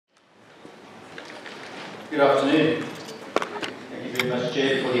Good afternoon. Thank you very much,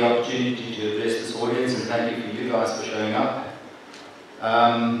 Chair, for the opportunity to address this audience, and thank you for you guys for showing up.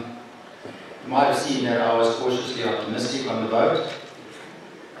 You might have seen that I was cautiously optimistic on the vote,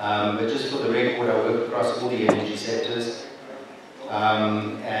 but just for the record, I work across all the energy sectors,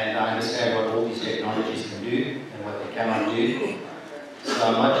 and I understand what all these technologies can do and what they cannot do. So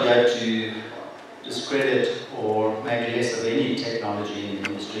I'm not here to discredit or make less of any technology in the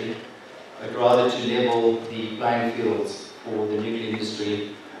industry, but rather to level the playing fields for the nuclear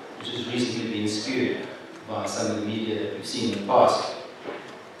industry, which has recently been skewed by some of the media that we've seen in the past.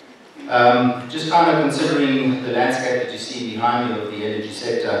 Just kind of considering the landscape that you see behind you of the energy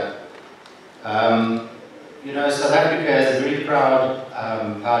sector, you know, South Africa has a very proud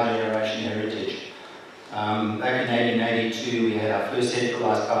power generation heritage. Back in 1882, we had our first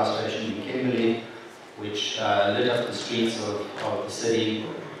centralized power station in Kimberley, which lit up the streets of the city.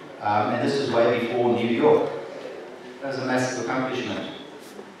 And this was way before New York. That was a massive accomplishment.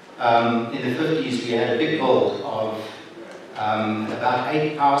 In the 50s, we had a big build of about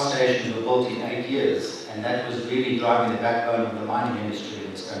 8 power stations were built in 8 years, and that was really driving the backbone of the mining industry in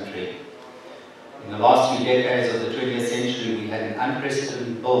this country. In the last few decades of the 20th century, we had an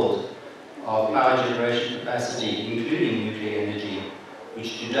unprecedented build of power generation capacity, including nuclear energy,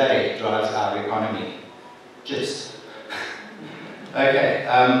 which today drives our economy. Just okay,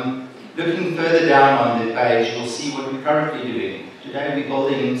 looking further down on the page, you'll see what we're currently doing. Today we're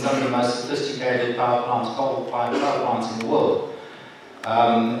building some of the most sophisticated power plants, coal-fired power plants in the world.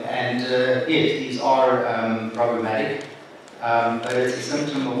 Yes, these are problematic, but it's a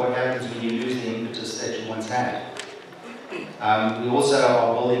symptom of what happens when you lose the impetus that you once had. We also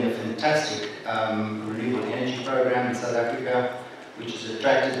are building a fantastic renewable energy program in South Africa, which has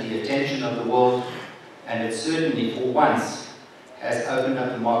attracted the attention of the world, and it certainly, for once, has opened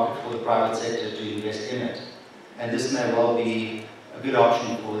up the market for the private sector to invest in it. And this may well be a good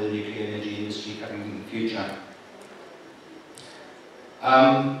option for the nuclear energy industry coming in the future.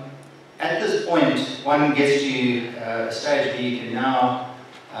 At this point, one gets to a stage where you can now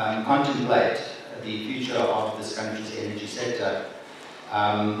contemplate the future of this country's energy sector.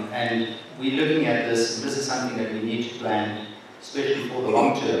 And we're looking at this, and this is something that we need to plan, especially for the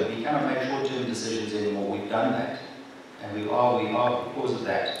long term. We cannot make short-term decisions anymore. We've done that. And we are because of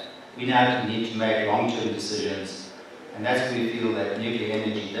that. We now need to make long-term decisions, and that's where we feel that nuclear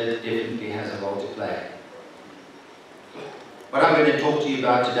energy definitely has a role to play. What I'm going to talk to you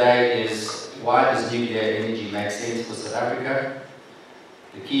about today is why does nuclear energy make sense for South Africa,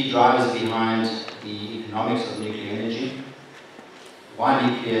 the key drivers behind the economics of nuclear energy, why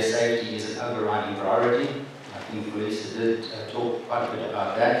nuclear safety is an overriding priority. I think Melissa did talk quite a bit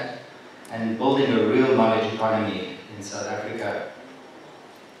about that, and building a real knowledge economy in South Africa.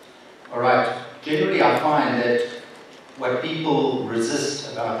 Alright, generally I find that what people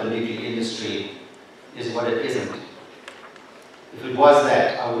resist about the nuclear industry is what it isn't. If it was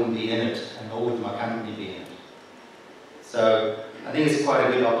that, I wouldn't be in it, and nor would my company be in it. So I think it's quite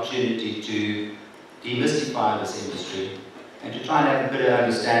a good opportunity to demystify this industry and to try and have a better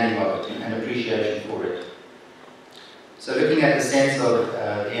understanding of it and appreciation for it. So looking at the sense of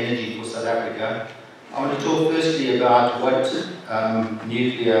the energy for South Africa, I want to talk firstly about what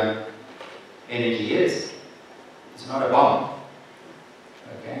nuclear energy is. It's not a bomb.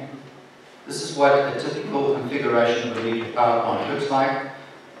 Okay? This is what a typical configuration of a nuclear power plant looks like.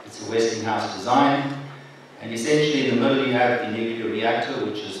 It's a Westinghouse design. And essentially in the middle you have the nuclear reactor,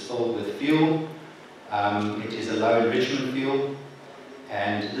 which is filled with fuel. It is a low enrichment fuel.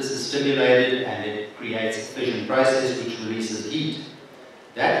 And this is stimulated and it creates a fission process which releases heat.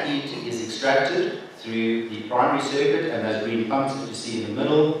 That heat is extracted through the primary circuit and those green pumps that you see in the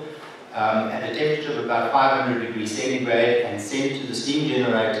middle at a temperature of about 500 degrees centigrade and sent to the steam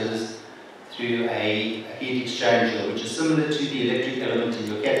generators through a heat exchanger, which is similar to the electric element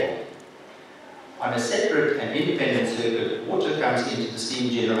in your kettle. On a separate and independent circuit, water comes into the steam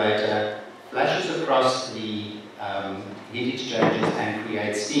generator, flashes across the heat exchangers and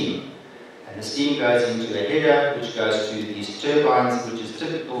creates steam. And the steam goes into a header which goes to these turbines, which is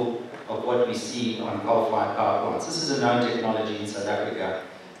typical of what we see on coal-fired power plants. This is a known technology in South Africa.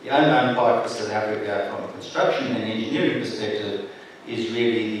 The unknown part for South Africa from a construction and engineering perspective is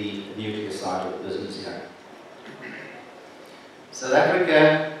really the nuclear side of the business here. South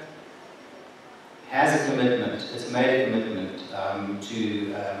Africa has a commitment, it's made a commitment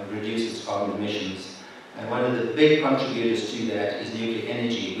to reduce its carbon emissions. And one of the big contributors to that is nuclear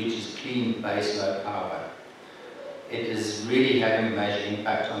energy, which is clean baseload power. It is really having a major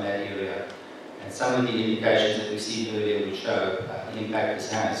impact on that area. And some of the indications that we've seen earlier will show the impact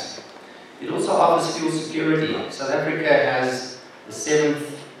this has. It also offers fuel security. South Africa has the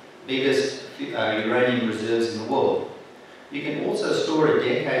 7th biggest uranium reserves in the world. You can also store a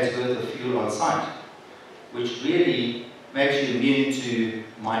decade's worth of fuel on site, which really makes you immune to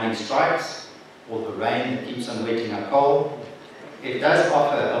mining strikes or the rain that keeps on wetting our coal. It does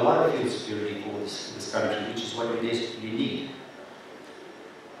offer a lot of fuel security for this country, which is what we desperately need.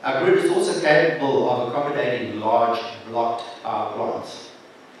 Our grid is also capable of accommodating large blocked power plants.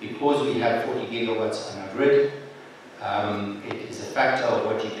 Because we have 40 gigawatts on our grid, it is a factor of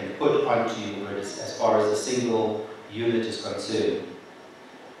what you can put onto your grid as far as a single unit is concerned.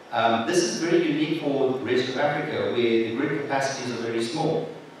 This is very unique for the rest of Africa, where the grid capacities are very small,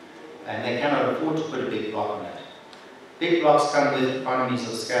 and they cannot afford to put a big block on it. Big blocks come with economies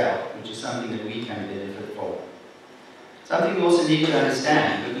of scale, which is something that we can benefit from. Something we also need to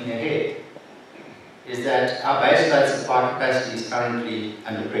understand, looking ahead, is that our baseload supply capacity is currently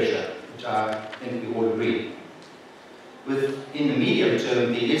under pressure, which I think we all agree. In the medium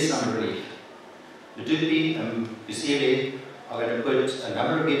term, there is some relief. Medupi and Busiri are going to put a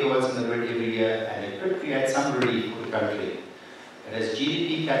number of gigawatts in the grid every year, and it could create some relief for the country. But as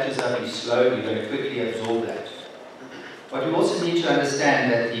GDP catches up, you're going to quickly absorb that. But we also need to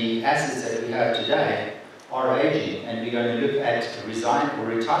understand that the assets that we have today are aging, and we're going to look at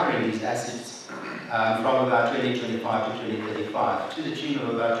retiring these assets from about 2025 to 2035 to the tune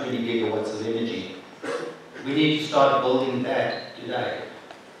of about 20 gigawatts of energy. We need to start building that today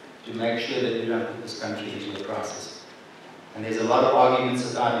to make sure that we don't put this country into a crisis. And there's a lot of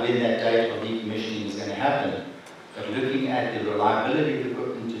arguments about when that date of decommissioning is going to happen, but looking at the reliability of the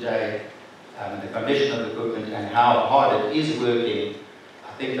equipment today, the condition of the equipment, and how hard it is working,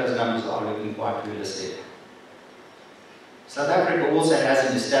 I think those numbers are looking quite realistic. South Africa also has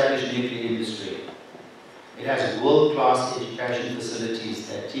an established nuclear industry. It has world-class education facilities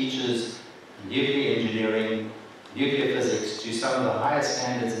that teaches nuclear engineering, nuclear physics to some of the highest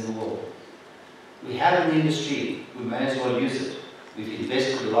standards in the world. We have an industry, we may as well use it. We've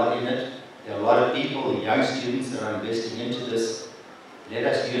invested a lot in it. There are a lot of people, young students, that are investing into this. Let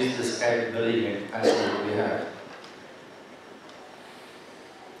us use this capability and capacity that we have.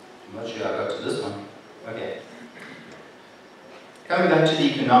 I'm not sure I got to this one. Okay. Coming back to the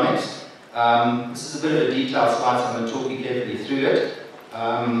economics, this is a bit of a detailed slide, so I'm going to talk you carefully through it.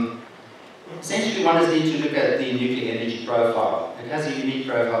 Essentially, one is need to look at the nuclear energy profile. It has a unique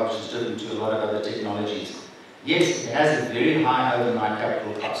profile which is different to a lot of other technologies. Yes, it has a very high overnight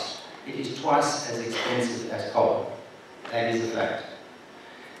capital cost. It is twice as expensive as coal. That is a fact.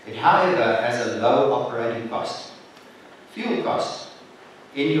 It, however, has a low operating cost. Fuel cost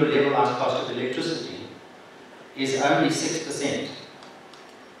in your levelized cost of electricity is only 6%.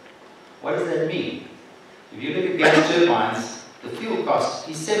 What does that mean? If you look at gas turbines, the fuel cost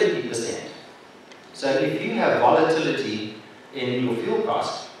is 70%. So if you have volatility in your fuel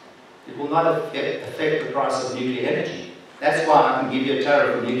cost, it will not affect the price of nuclear energy. That's why I can give you a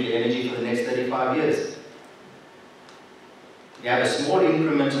tariff for nuclear energy for the next 35 years. You have a small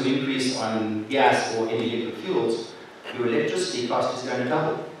incremental increase on gas or any liquid fuels, your electricity cost is going to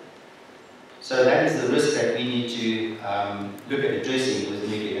double. So that is the risk that we need to look at addressing with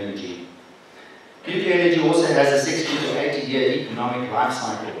nuclear energy. Nuclear energy also has a 60 to 80-year economic life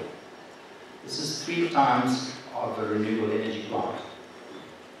cycle. This is 3 times of a renewable energy plant.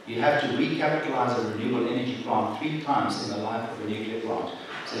 You have to recapitalize a renewable energy plant 3 times in the life of a nuclear plant.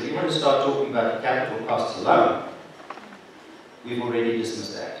 So if you want to start talking about the capital costs alone, we've already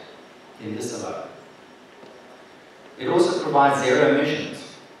dismissed that in this alone. It also provides zero emissions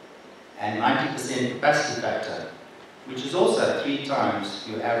and 90% capacity factor, which is also 3 times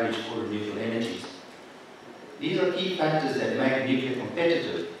your average for renewable energies. These are key factors that make nuclear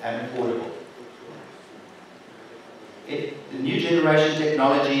competitive and affordable. The new generation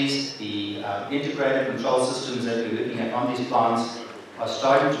technologies, the integrated control systems that we're looking at on these plants are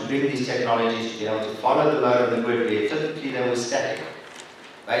starting to bring these technologies to be able to follow the load on the grid where typically they were static,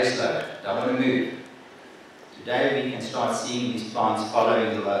 base load, don't want to move. Today we can start seeing these plants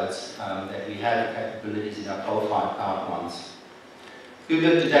following the loads that we have capabilities in our coal-fired power plants.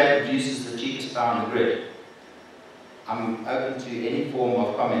 Muller today produces the cheapest power on the grid. I'm open to any form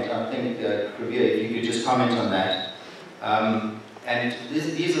of comment. I think, Kravir, if you could just comment on that. And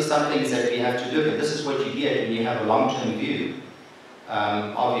these are some things that we have to look at. This is what you get when you have a long-term view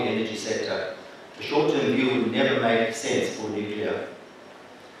of your energy sector. The short-term view would never make sense for nuclear.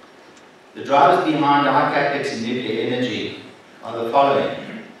 The drivers behind high capex in nuclear energy are the following.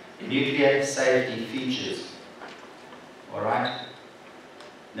 Nuclear safety features. All right?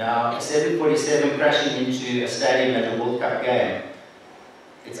 Now, a 747 crashing into a stadium at a World Cup game,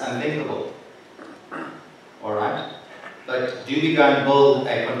 it's unthinkable. But do we go and build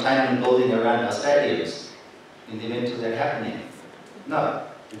a containment building around our stadiums in the event of that happening? No,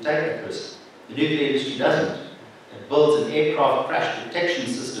 we take that risk. The nuclear industry doesn't. It builds an aircraft crash detection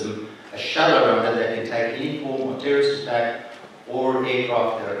system, a shell around it that can take any form of terrorist attack or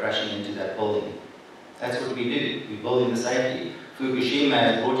aircraft that are crashing into that building. That's what we do. We're building the safety. Fukushima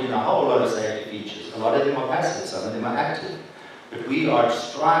has brought in a whole lot of safety features. A lot of them are passive, some of them are active. But we are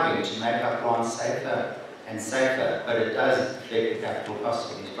striving to make our plants safer and safer, but it does affect the capital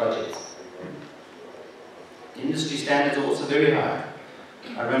costs of these projects. Industry standards are also very high.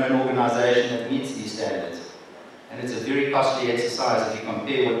 I run an organization that meets these standards. And it's a very costly exercise if you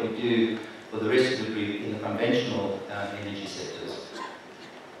compare what we do for the rest of the group in the conventional energy sectors.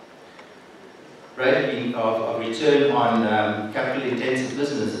 Rate of return on capital-intensive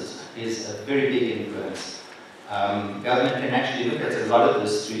businesses is a very big influence. Government can actually look at a lot of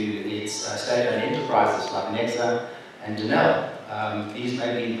this through its state-owned enterprises like Nexa and Denel. These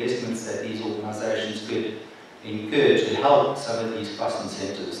may be investments that these organizations could incur to help some of these cost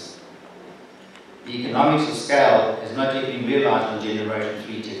incentives. The economics of scale has not yet been realized on Generation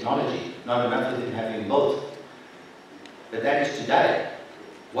 3 technology, not enough of them have been built. But that is today.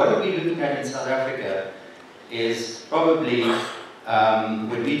 What are we looking at in South Africa is probably,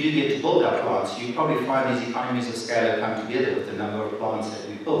 when we do get to build our plants, you probably find these economies of scale come together with the number of plants that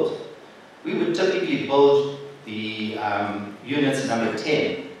we built. We would typically build the units number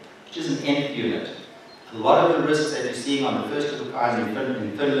 10, which is an nth unit. A lot of the risks that you're seeing on the first of the kind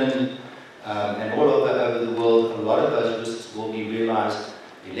in Finland and all over the world, a lot of those risks will be realized.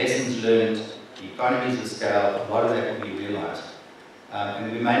 The lessons learned, the economies of scale, a lot of that will be realized.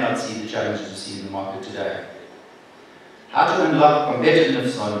 And we may not see the challenges we see in the market today. How to unlock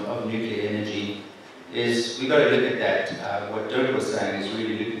competitiveness of nuclear energy is, we've got to look at that. What Dirk was saying is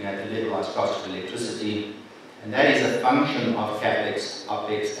really looking at the levelized cost of electricity, and that is a function of CapEx,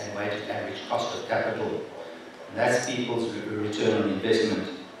 OpEx, and weighted average cost of capital. And that's people's return on investment.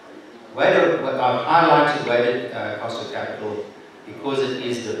 I've highlighted weighted cost of capital because it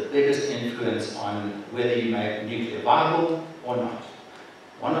is the biggest influence on whether you make nuclear viable or not.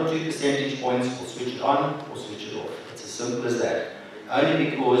 1 or 2 percentage points will switch it on or switch it off. It's as simple as that. Only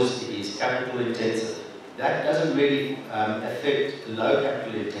because it is capital intensive. That doesn't really affect low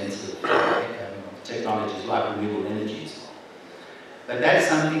capital intensive technologies like renewable energies. But that's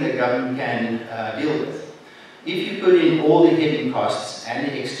something that government can deal with. If you put in all the hidden costs and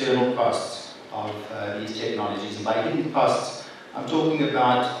the external costs of these technologies, and by hidden costs, I'm talking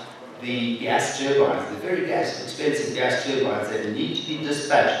about the gas turbines, the very expensive gas turbines that need to be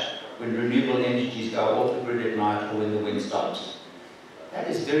dispatched when renewable energies go off the grid at night or when the wind stops. That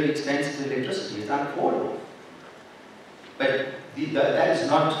is very expensive electricity, it's unaffordable. But that is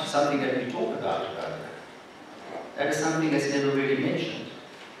not something that we talk about. That is something that's never really mentioned.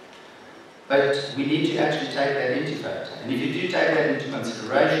 But we need to actually take that into factor. And if you do take that into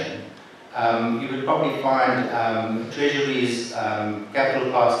consideration, you would probably find Treasury's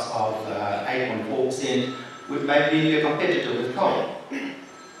capital costs of 8.4% would make nuclear competitive with coal.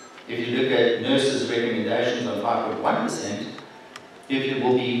 If you look at NERSA's recommendations on 5.1%, nuclear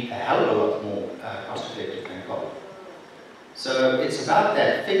will be a hell of a lot more cost-effective than coal. So it's about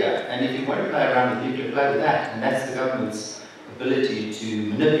that figure, and if you want to play around with nuclear, play with that, and that's the government's ability to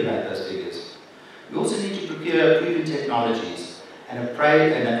manipulate those figures. We also need to procure proven technologies and a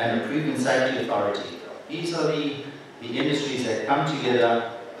proven safety authority. These are the industries that come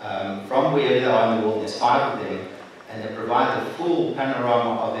together from wherever they are in the world. There's 5 of them, and they provide the full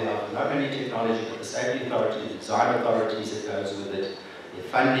panorama of their not only technology, but the safety authority, the design authorities that goes with it, their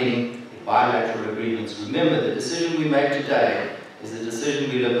funding, their bilateral agreements. Remember, the decision we make today is the decision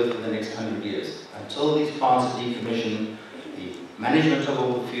we live with for the next 100 years. Until these plants are decommissioned, the management of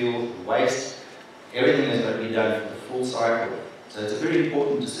all the fuel, the waste, everything is going to be done for the full cycle. So it's a very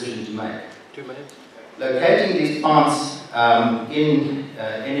important decision to make. 2 minutes. Locating these plants in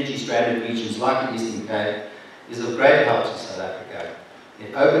energy stranded regions like the Eastern Cape is of great help to South Africa.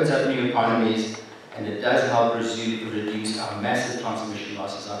 It opens up new economies and it does help reduce our massive transmission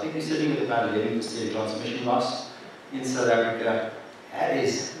losses. I think we're sitting with about 11% transmission loss in South Africa. That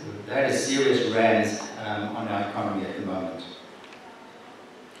is serious rands on our economy at the moment.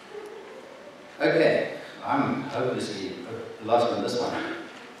 Okay, I'm hopelessly lost on this one.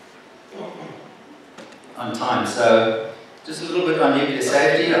 On time, so just a little bit on nuclear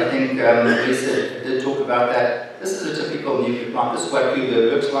safety. I think Lisa did talk about that. This is a typical nuclear plant. This is what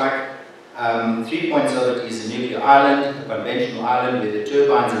Kuba looks like. 3 points of it is a nuclear island, a conventional island where the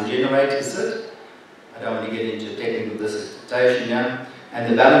turbines and generators sit. I don't want to get into a technical dissertation here.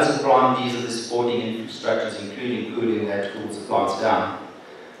 And the balance of plant, these are the supporting infrastructures, including cooling, that cools the plants down.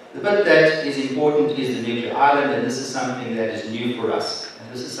 The bit that is important is the nuclear island, and this is something that is new for us.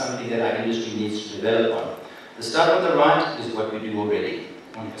 And this is something that our industry needs to develop on. The stuff on the right is what we do already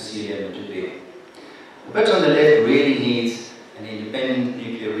on Kasilia and Matupi. The bit on the left really needs an independent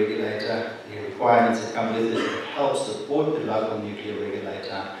nuclear regulator. The requirements that come with it help support the local nuclear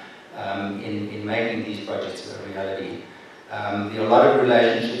regulator in making these projects a reality. There are a lot of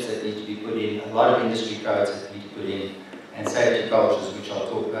relationships that need to be put in, a lot of industry codes that need to be put in, and safety cultures, which I'll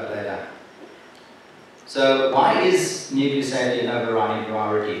talk about later. So why is nuclear safety an overriding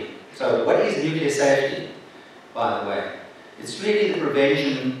priority? So what is nuclear safety, by the way? It's really the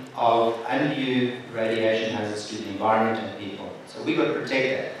prevention of undue radiation hazards to the environment and people. So we've got to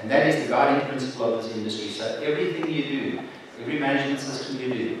protect that, and that is the guiding principle of this industry. So everything you do, every management system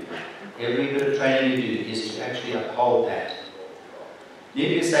you do, every bit of training you do is to actually uphold that.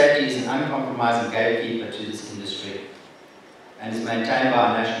 Nuclear safety is an uncompromising gatekeeper to this industry and is maintained by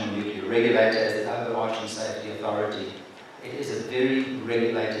our national nuclear regulator as the overarching safety authority. It is a very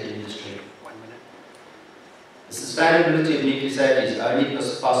regulated industry. 1 minute. The sustainability of nuclear safety is only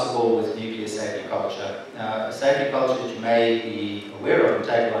possible with nuclear safety culture. Now, a safety culture that you may be aware of and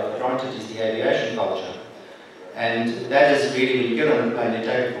take for granted is the aviation culture. And that is really, when you get on a plane, you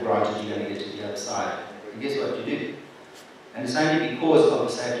take it for granted you're going to get to the other side. And guess what you do? And it's only because of the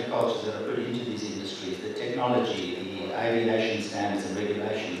safety cultures that are put into these industries, the technology, the aviation standards and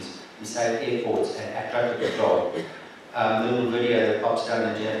regulations, the safe airports and air traffic control. The little video that pops down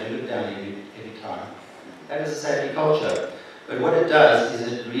and you have to look down every time. That is a safety culture. But what it does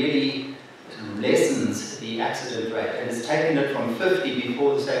is it really lessens the accident rate, and it's taken it from 50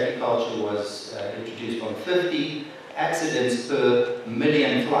 before the safety culture was introduced, from 50 accidents per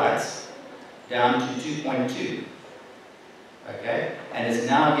million flights down to 2.2. Okay? And it's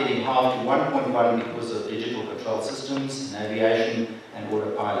now getting half to 1.1 because of digital control systems, navigation, and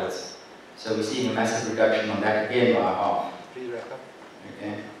autopilots. So we're seeing a massive reduction on that again by half. Please wrap up.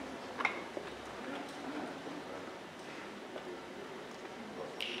 Okay.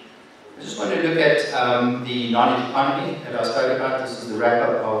 I just want to look at the knowledge economy that I spoke about. This is the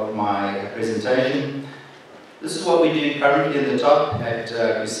wrap-up of my presentation. This is what we do currently in the top at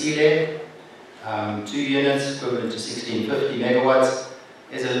Kusile. 2 units equivalent to 1650 megawatts.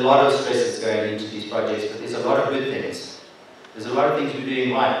 There's a lot of stress that's going into these projects, but there's a lot of good things. There's a lot of things we're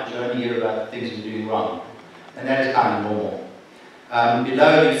doing right, but you only hear about things we're doing wrong. And that is kind of normal.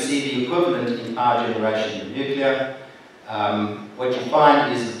 Below you see the equivalent in power generation in nuclear. What you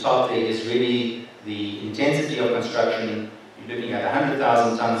find is the top there is really the intensity of construction. You're looking at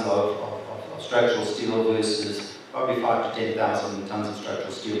 100,000 tons of structural steel versus probably 5 to 10,000 tons of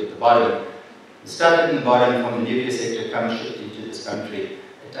structural steel at the bottom. The stuff at the bottom from the nuclear sector comes shipped into this country.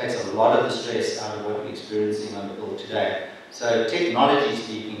 It takes a lot of the stress out of what we're experiencing on the build today. So technology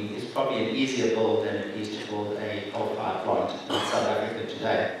speaking, it's probably an easier build than it is to build a coal-fired plant in South Africa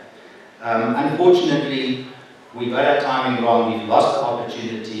today. Unfortunately, we got our timing wrong. We've lost the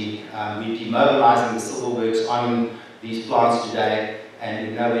opportunity. We're demobilizing the civil works on these plants today, and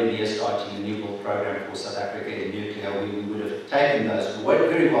we're nowhere near starting a new build program for South Africa in nuclear. We would have taken those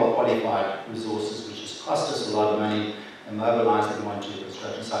very well qualified resources, which has cost us a lot of money, and mobilized them onto a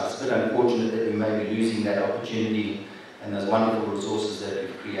construction site. It's a bit unfortunate that we may be losing that opportunity and those wonderful resources that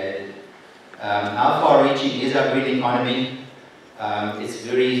we've created. How far-reaching is our green economy? It's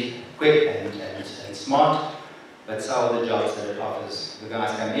very quick and smart, but so are the jobs that it offers. The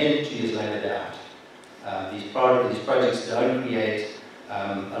guys come in, 2 years later they're out. These projects don't create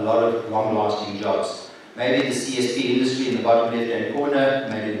a lot of long-lasting jobs. Maybe the CSP industry in the bottom left-hand corner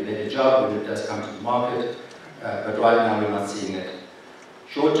may do a better job when it does come to the market, but right now we're not seeing it.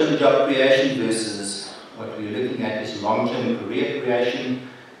 Short-term job creation versus what we're looking at is long-term career creation.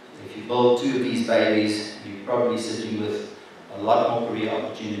 If you build 2 of these babies, you're probably sitting with a lot more career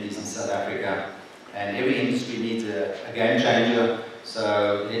opportunities in South Africa. And every industry needs a game changer,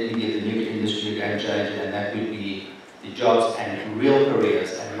 so let me give the nuclear industry a game changer, and that would be the jobs and real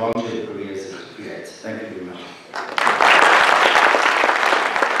careers and long-term careers that it creates. Thank you very much.